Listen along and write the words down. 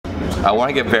I want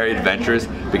to get very adventurous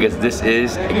because this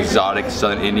is exotic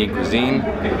Southern Indian cuisine.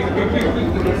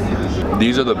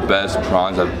 These are the best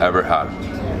prawns I've ever had.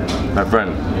 My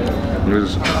friend, it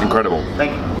was incredible.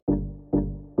 Thank you.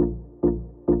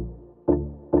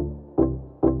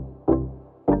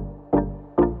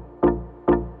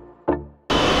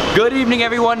 Good evening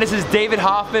everyone, this is David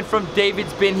Hoffman from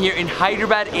Davidsbeenhere in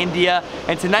Hyderabad, India,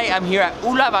 and tonight I'm here at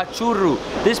Ulavacharu.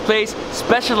 This place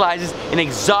specializes in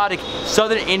exotic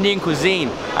Southern Indian cuisine.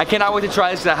 I cannot wait to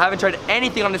try this because I haven't tried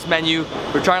anything on this menu.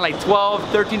 We're trying like 12,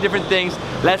 13 different things.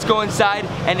 Let's go inside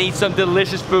and eat some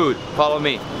delicious food. Follow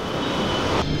me.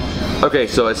 Okay,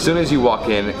 so as soon as you walk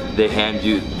in, they hand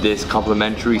you this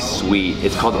complimentary sweet.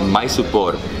 It's called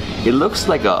Mysore. It looks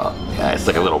like it's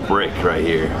like a little brick right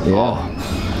here. Yeah. Oh.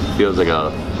 Feels like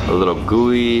a little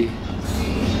gooey,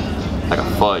 like a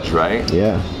fudge, right?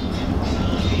 Yeah.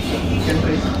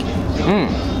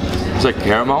 It's like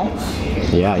caramel.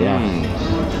 Yeah, yeah.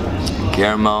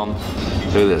 Caramel.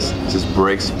 Look at this. It just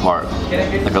breaks apart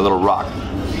like a little rock.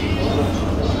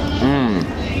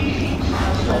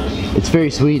 It's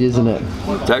very sweet, isn't it?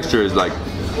 The texture is like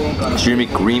extremely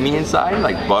creamy inside,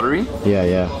 like buttery. Yeah,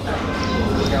 yeah.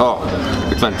 Oh,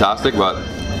 it's fantastic, but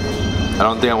I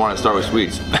don't think I want to start with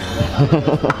sweets.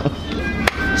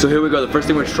 So here we go. The first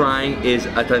thing we're trying is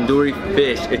a tandoori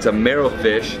fish. It's a marrow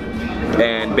fish,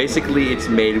 and basically it's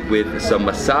made with some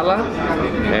masala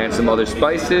and some other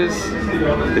spices.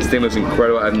 This thing looks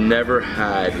incredible. I've never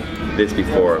had this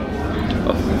before.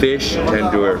 A fish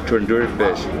tandoori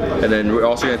fish. And then we're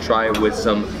also gonna try it with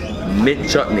some mint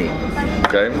chutney.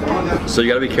 Okay? So you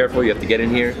gotta be careful. You have to get in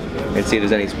here and see if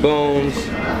there's any bones.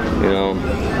 You know,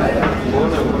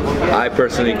 I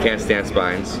personally can't stand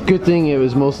spines. Good thing it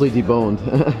was mostly deboned.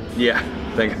 Yeah,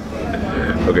 thank you.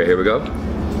 Okay, here we go.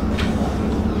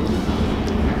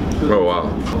 Oh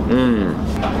wow.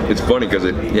 It's funny because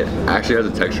it actually has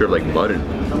a texture of like mutton.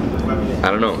 I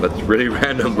don't know, that's really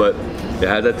random, but it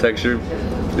has that texture.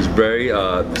 It's very,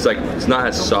 it's not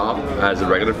as soft as a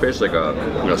regular fish, like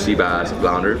a sea bass,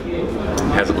 flounder.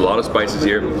 It has a lot of spices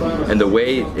here, and the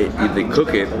way they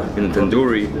cook it in the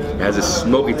tandoori, it has a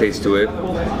smoky taste to it,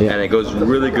 yeah. And it goes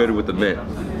really good with the mint.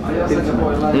 And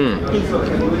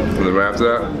then right after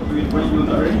that,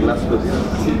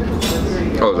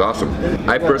 oh, it's awesome.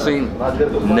 I personally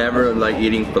never like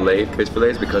eating fish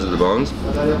fillets because of the bones,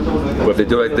 but if they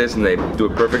do it like this and they do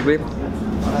it perfectly,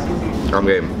 I'm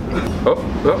game. Oh,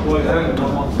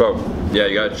 yeah,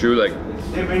 you gotta chew, like,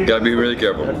 you gotta be really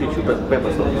careful.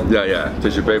 Yeah,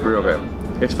 tissue paper, okay.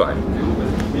 It's fine.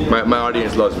 My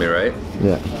audience loves me, right?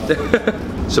 Yeah.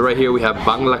 So right here we have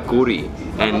bangla curry,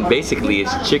 and basically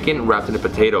it's chicken wrapped in a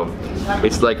potato.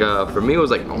 It's like for me it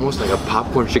was like almost like a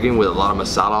popcorn chicken with a lot of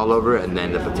masala all over it, and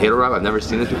then the potato wrap. I've never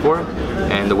seen this before,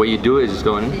 and the way you do it is just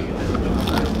go in.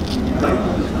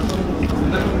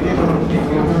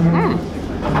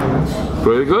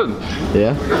 Pretty good.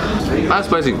 Yeah? Not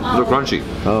spicy, a little crunchy.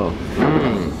 Oh.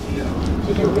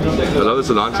 I love the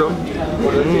cilantro.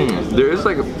 There is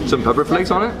like some pepper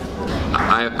flakes on it.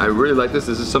 I really like this.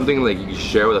 This is something like you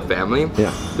share with a family.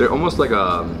 Yeah. They're almost like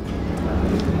a,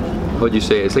 what would you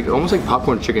say? It's like almost like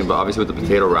popcorn chicken, but obviously with the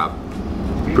potato wrap.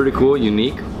 Pretty cool,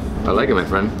 unique. I like it, my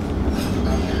friend.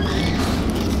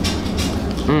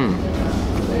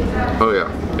 Oh yeah.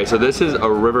 Okay, so this is a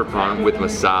river prawn with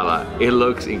masala. It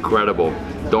looks incredible.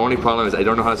 The only problem is I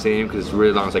don't know how to say it because it's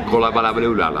really long. It's like kola bala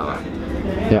balu la la la.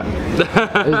 Yeah.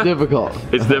 It's difficult.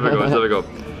 It's difficult.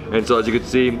 And so as you can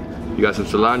see, you got some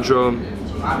cilantro.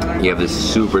 You have this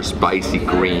super spicy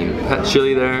green pet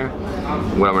chili there.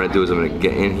 What I'm gonna do is I'm gonna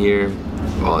get in here.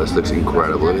 Oh, this looks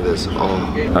incredible. Look at this. Oh.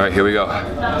 All right, here we go.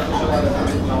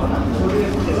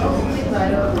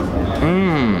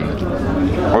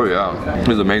 Oh yeah, this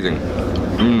is amazing.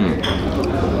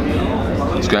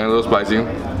 It's getting a little spicy.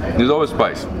 There's always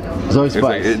spice. There's always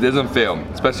spice. Like, it doesn't fail,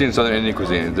 especially in Southern Indian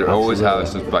cuisine. They always have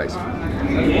some spice.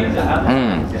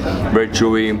 Very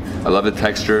chewy. I love the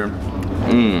texture.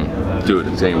 Dude,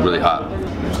 it's getting really hot.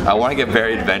 I want to get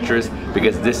very adventurous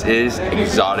because this is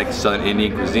exotic Southern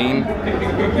Indian cuisine.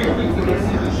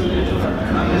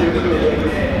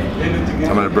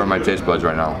 I'm gonna burn my taste buds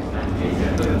right now.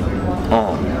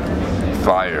 Oh,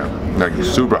 fire. Like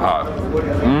super hot.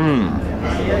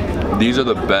 These are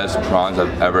the best prawns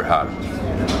I've ever had.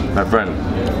 My friend,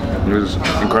 it was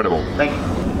incredible. Thank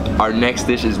you. Our next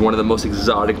dish is one of the most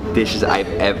exotic dishes I've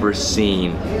ever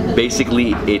seen.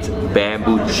 Basically, it's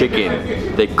bamboo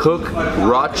chicken. They cook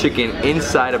raw chicken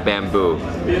inside of bamboo.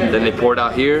 Then they pour it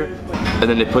out here, and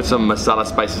then they put some masala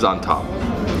spices on top.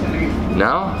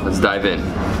 Now, let's dive in.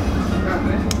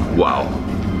 Wow.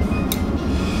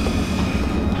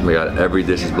 Oh my god, every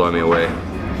dish is blowing me away.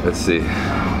 Let's see.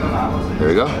 There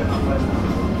we go.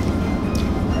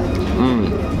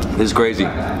 This is crazy.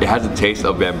 It has the taste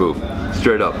of bamboo,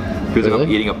 straight up. Feels like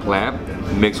I'm eating a plant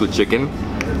mixed with chicken,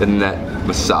 and that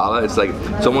masala. It's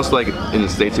almost like in the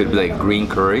States it'd be like green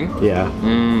curry. Yeah.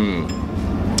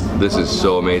 This is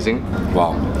so amazing.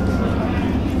 Wow.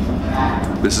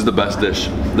 This is the best dish.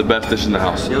 The best dish in the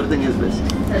house. Everything is best.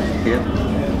 Yeah.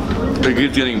 It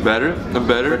keeps getting better and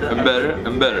better and better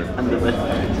and better.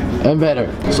 And better.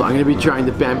 So I'm gonna be trying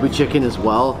the bamboo chicken as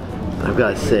well. And I've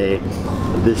gotta say,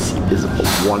 this is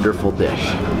a wonderful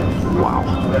dish. Wow.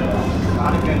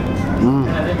 Oh,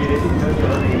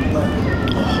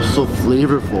 so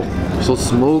flavorful, so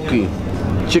smoky.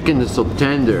 Chicken is so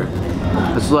tender.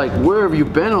 It's like, where have you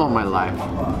been all my life?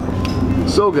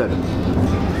 So good.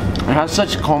 It has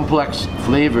such complex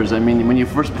flavors. I mean, when you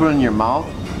first put it in your mouth,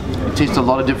 it tastes a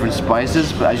lot of different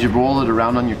spices, but as you roll it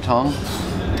around on your tongue,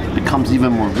 it becomes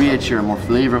even more richer and more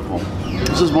flavorful.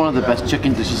 This is one of the best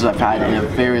chicken dishes I've had in a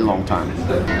very long time.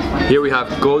 Here we have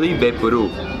Goli Vepuru.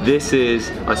 This is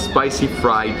a spicy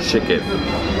fried chicken.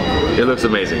 It looks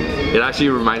amazing. It actually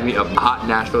reminds me of hot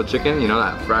Nashville chicken, you know,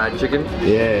 that fried chicken?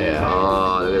 Yeah.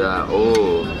 Oh, look at that.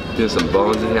 Oh, there's some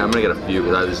bones in here. I'm gonna get a few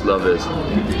because I just love this.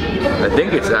 I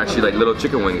think it's actually like little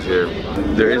chicken wings here.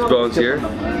 There is bones here,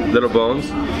 little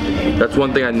bones. That's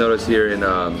one thing I noticed here in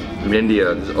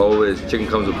India. There's always chicken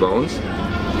comes with bones.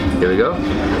 Here we go.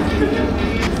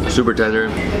 Super tender,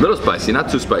 little spicy, not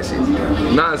too spicy.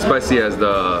 Not as spicy as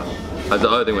the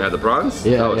other thing we had, the prawns.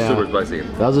 Yeah, that was super spicy.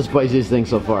 That was the spiciest thing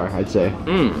so far, I'd say.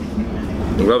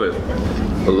 Love it.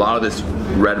 A lot of this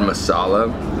red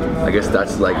masala, I guess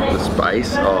that's like the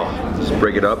spice. Oh, just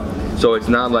break it up. So it's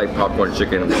not like popcorn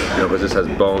chicken, you know, but this has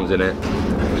bones in it.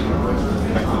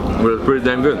 But it's pretty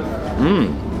damn good.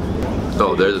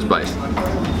 Oh, there's the spice.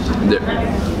 There.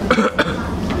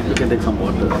 You can take some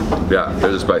water. Yeah,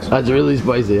 there's a spice. That's really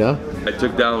spicy, huh? I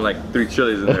took down like 3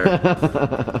 chilies in there.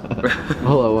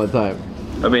 All at one time.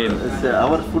 I mean,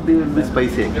 Our food will be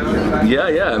spicy.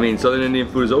 yeah. I mean, Southern Indian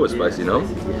food is always spicy, you know?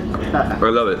 I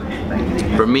love it.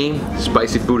 For me,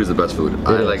 spicy food is the best food.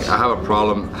 I have a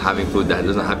problem having food that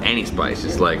doesn't have any spice.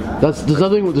 It's like there's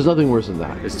nothing worse than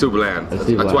that. it's too bland.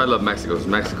 That's why I love Mexico.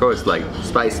 Mexico is like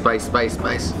spice, spice, spice,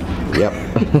 spice. Yep.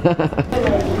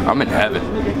 I'm in heaven.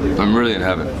 I'm really in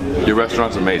heaven. Your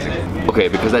restaurant's amazing. Okay,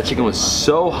 because that chicken was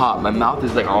so hot, my mouth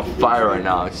is like on fire right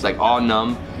now. It's like all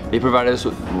numb. They provided us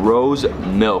with rose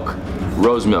milk.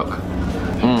 Rose milk.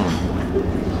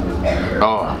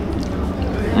 Oh.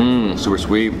 Super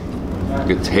sweet. You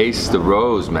could taste the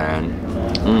rose, man.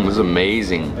 It was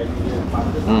amazing.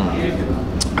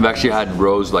 I've actually had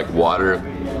rose like water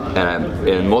and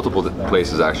in multiple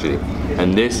places actually.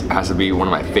 And this has to be one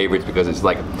of my favorites because it's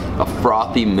like a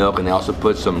frothy milk and they also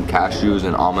put some cashews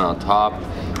and almond on top.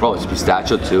 Oh, it's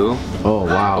pistachio too. Oh,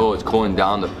 wow. Oh, it's cooling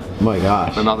down. My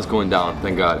gosh. My mouth is going down,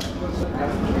 thank God.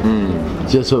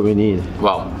 Just what we need.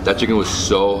 Wow, that chicken was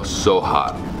so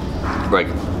hot. Like,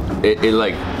 it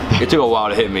took a while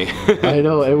to hit me. I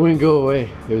know, it wouldn't go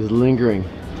away. It was lingering.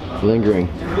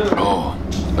 Oh,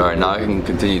 all right, now I can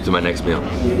continue to my next meal.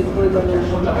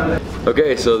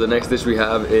 Okay, so the next dish we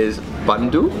have is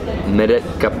Bandu Meret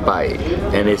Kapai.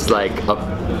 And it's like a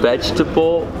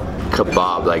vegetable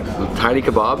kebab, like tiny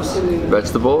kebabs,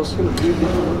 vegetables.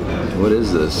 What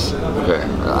is this? Okay,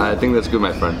 I think that's good,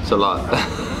 my friend. It's a lot.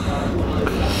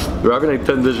 We're having like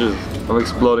 10 dishes. I'm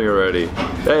exploding already.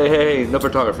 Hey, no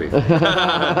photography.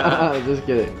 Just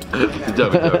kidding. Good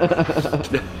job.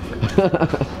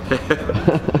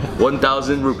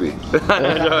 1,000 rupee.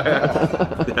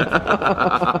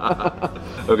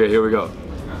 Okay, here we go.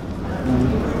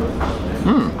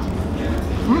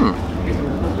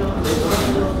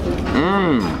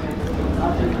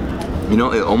 You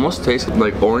know, it almost tastes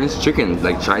like orange chicken,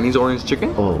 like Chinese orange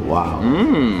chicken. Oh, wow.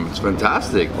 It's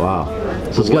fantastic. Wow.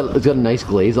 So it's got a nice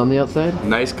glaze on the outside?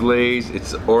 Nice glaze,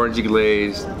 it's orangey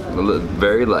glaze,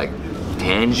 very like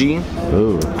tangy.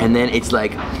 Ooh. And then it's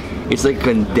like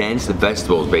condensed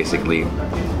vegetables basically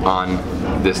on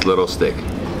this little stick.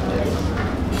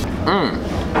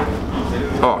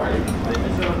 Oh.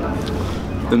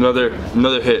 Another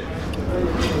hit.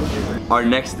 Our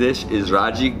next dish is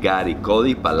Raji Gari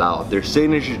Koli Palau, their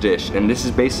signature dish, and this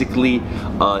is basically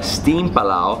a steamed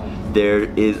palau. There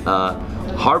is a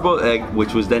hard-boiled egg,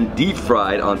 which was then deep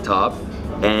fried on top,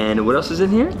 and what else is in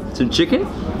here? Some chicken?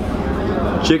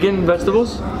 Chicken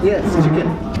vegetables? Yes, chicken.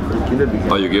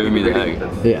 Oh, you're giving me the egg.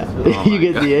 Yeah, Oh you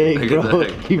get the egg, I get bro. the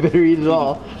egg. You better eat it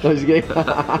all. I was kidding.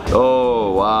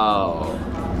 Oh, wow.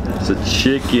 So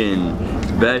chicken,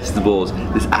 vegetables.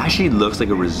 This actually looks like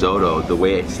a risotto, the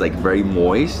way it's like very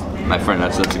moist. My friend,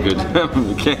 that's a good,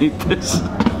 you can't eat this.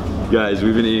 Guys,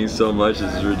 we've been eating so much,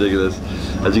 this is ridiculous.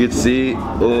 As you can see,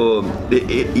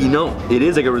 you know, it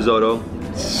is like a risotto.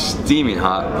 Steaming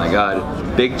hot, my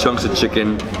god. Big chunks of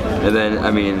chicken. And then,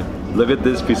 I mean, look at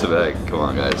this piece of egg. Come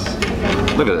on, guys.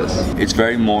 Look at this. It's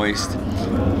very moist.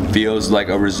 Feels like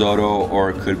a risotto,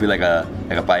 or it could be like a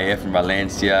paella from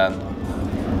Valencia.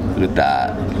 Look at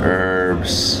that.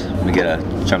 Herbs. Let me get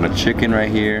a chunk of chicken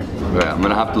right here. Okay, I'm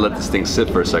gonna have to let this thing sit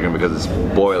for a second because it's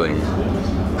boiling.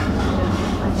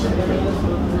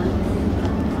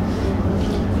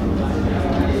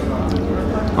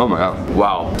 Oh my god.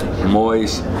 Wow.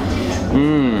 Moist.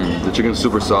 The chicken's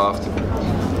super soft.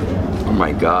 Oh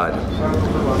my god.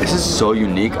 This is so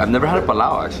unique. I've never had a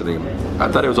palau actually. I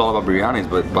thought it was all about biryanis,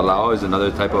 but palau is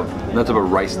another type of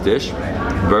rice dish.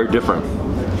 Very different.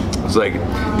 It's like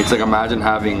imagine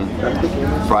having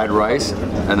fried rice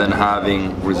and then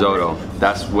having risotto.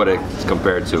 That's what it's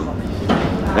compared to.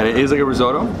 And it is like a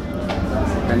risotto.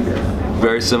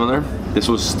 Very similar. This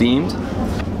was steamed.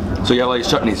 So you have all these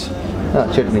chutneys.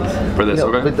 Chutneys. For this,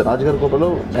 okay? With the Rajgar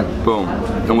Kopalo and Boom.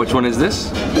 And which one is this?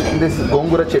 this is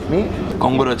gongura chutney.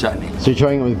 Gongura chutney. So you're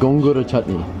trying it with gongura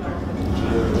chutney.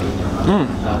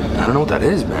 I don't know what that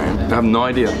is, man. I have no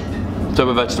idea. Type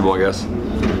of vegetable, I guess.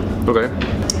 Okay.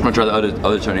 I'm gonna try the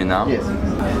other chutney now. Yes.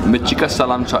 Michika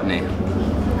salam chutney.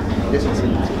 This one.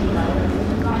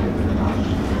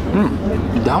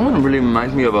 That one really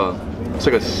reminds me of it's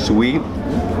like a sweet.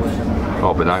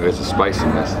 Oh, but now it's a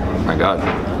spiciness. My god.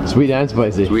 Sweet and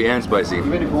spicy. Sweet and spicy.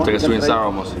 It's like a sweet and sour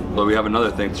almost. But we have another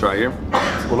thing to try here.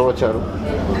 Ulavacharu.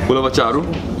 Ulavacharu.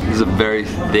 This is a very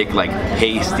thick, like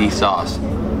pasty sauce.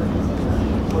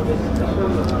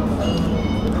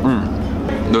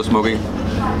 No smoky.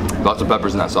 Lots of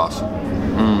peppers in that sauce.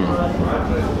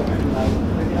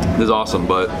 This is awesome,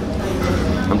 but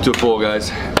I'm too full,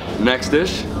 guys. Next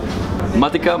dish,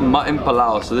 Matika mutton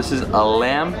palau. So this is a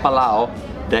lamb palau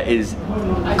that is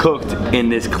cooked in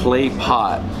this clay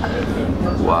pot.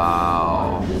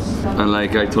 Wow. And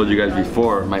like I told you guys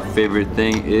before, my favorite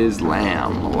thing is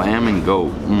lamb and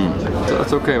goat. So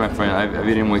that's okay, my friend. I've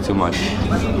eaten way too much.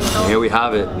 Here we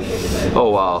have it. Oh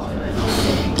wow.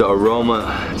 The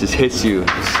aroma just hits you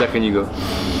the second you go.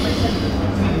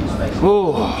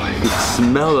 Oh, you can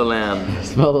smell the lamb.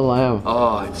 Smell the lamb.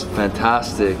 Oh, it's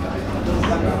fantastic.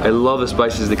 I love the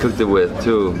spices they cooked it with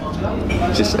too.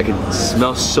 Just, I can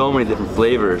smell so many different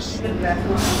flavors.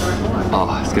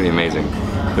 Oh, it's gonna be amazing.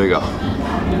 Here we go.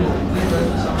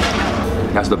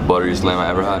 That's the butteriest lamb I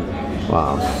ever had.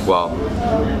 Wow. Wow.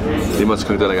 They must have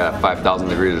cooked it like at 5,000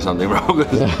 degrees or something, bro.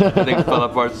 That thing fell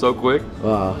apart so quick.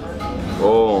 Wow.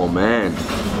 Oh man.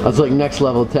 That's like next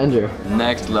level tender.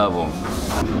 Next level.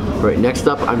 Right, next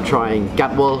up I'm trying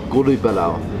Gatwal Gulai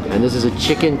Palau. And this is a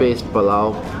chicken-based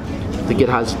palau. I think it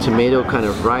has tomato kind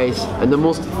of rice. And the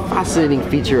most fascinating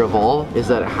feature of all is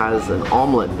that it has an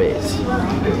omelet base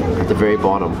at the very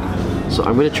bottom. So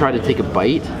I'm gonna try to take a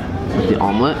bite with the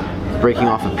omelet. Breaking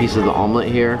off a piece of the omelet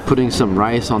here. Putting some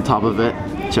rice on top of it.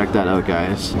 Check that out,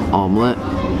 guys. Omelet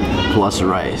plus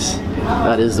rice.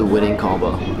 That is the winning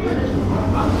combo.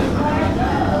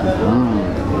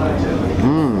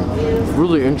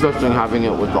 Really interesting having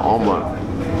it with the omelet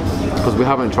because we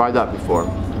haven't tried that before.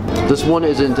 This one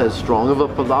isn't as strong of a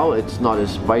palau, it's not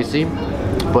as spicy,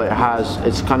 but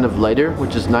it's kind of lighter,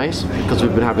 which is nice because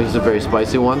we've been having some very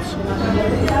spicy ones.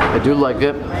 I do like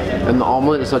it, and the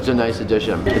omelet is such a nice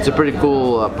addition. It's a pretty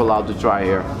cool palau to try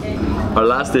here. Our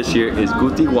last dish here is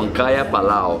Guti Wankaya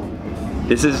Palau.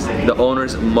 This is the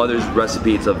owner's mother's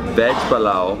recipe. It's a veg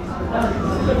palau.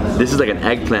 This is like an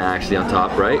eggplant actually on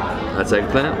top, right? That's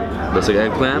eggplant? Looks like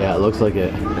eggplant? Yeah, it looks like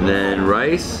it. And then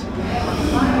rice.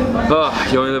 Oh,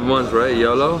 you only live once, right?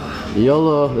 YOLO?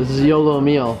 YOLO, this is YOLO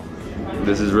meal.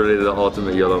 This is really the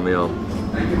ultimate YOLO meal.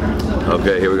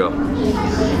 Okay, here we go.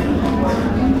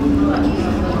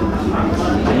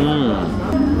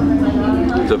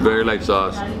 It's a very light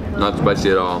sauce, not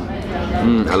spicy at all.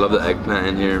 I love the eggplant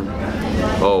in here.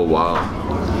 Oh wow.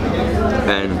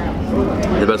 And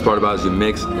the best part about it is you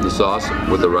mix the sauce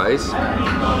with the rice.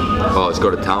 Oh, let's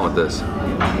go to town with this.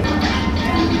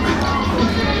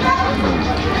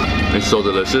 It's so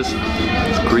delicious.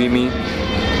 It's creamy.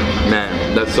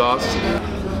 Man, that sauce.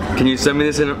 Can you send me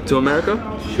this to America?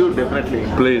 Sure, definitely.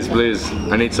 Please, please.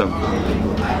 I need some.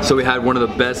 So we had one of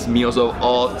the best meals of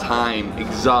all time.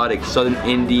 Exotic, Southern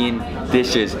Indian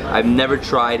dishes. I've never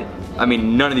tried. I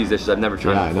mean, none of these dishes I've never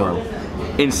tried before. I know.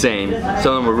 Insane.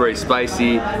 Some of them were very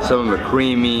spicy. Some of them were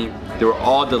creamy. They were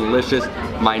all delicious.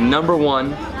 My number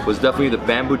one was definitely the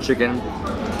bamboo chicken.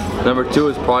 Number two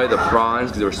is probably the prawns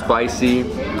because they were spicy.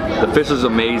 The fish was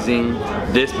amazing.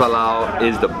 This palau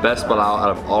is the best palau out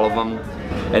of all of them.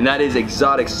 and that is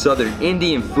exotic Southern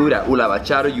Indian food at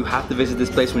Ulavacharu. You have to visit this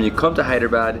place when you come to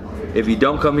Hyderabad. If you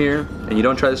don't come here and you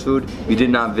don't try this food, you did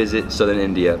not visit Southern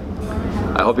India.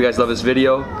 I hope you guys love this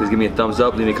video. Please give me a thumbs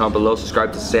up, leave me a comment below,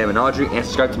 subscribe to Sam and Audrey, and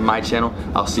subscribe to my channel.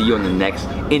 I'll see you on the next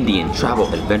Indian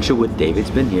travel adventure with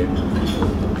Davidsbeenhere.